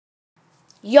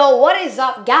Yo, what is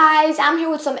up, guys? I'm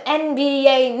here with some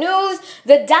NBA news.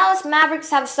 The Dallas Mavericks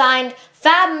have signed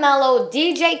Fab Melo,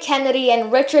 DJ Kennedy,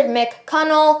 and Richard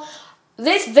McConnell.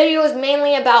 This video is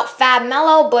mainly about Fab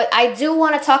Melo, but I do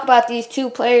want to talk about these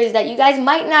two players that you guys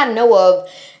might not know of.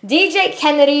 DJ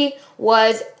Kennedy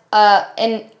was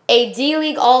a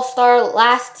D-League All-Star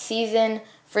last season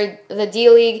for the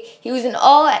D-League. He was an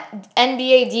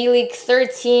All-NBA D-League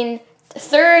third team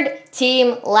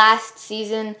last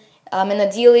season. In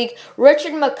the D-League.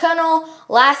 Richard McConnell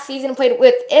last season played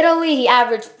with Italy. He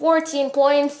averaged 14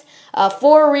 points,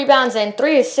 4 rebounds, and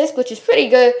 3 assists, which is pretty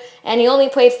good. And he only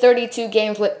played 32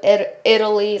 games with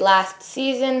Italy last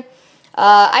season.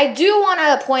 I do want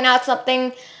to point out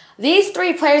something. These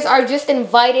three players are just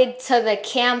invited to the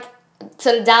camp,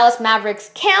 to the Dallas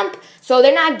Mavericks camp, so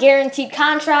they're not guaranteed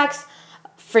contracts.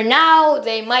 For now,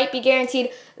 they might be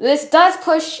guaranteed. This does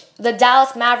push the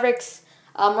Dallas Mavericks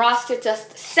roster to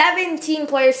 17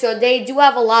 players, so they do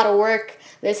have a lot of work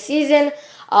this season.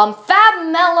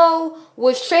 Fab Melo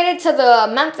was traded to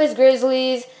the Memphis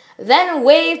Grizzlies, then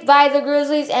waived by the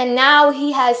Grizzlies, and now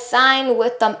he has signed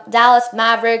with the Dallas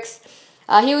Mavericks.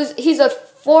 He's a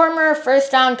former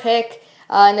first-round pick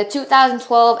in the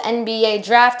 2012 NBA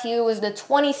draft. He was the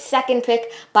 22nd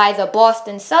pick by the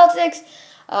Boston Celtics.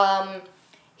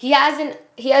 He has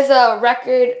a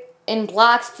record in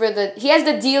blocks he has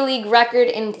the D-League record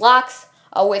in blocks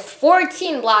with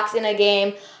 14 blocks in a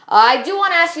game. I do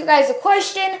want to ask you guys a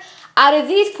question. Out of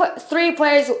these three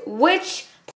players, which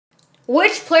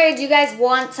player do you guys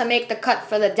want to make the cut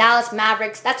for the Dallas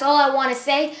Mavericks? That's all I want to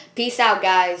say. Peace out,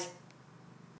 guys.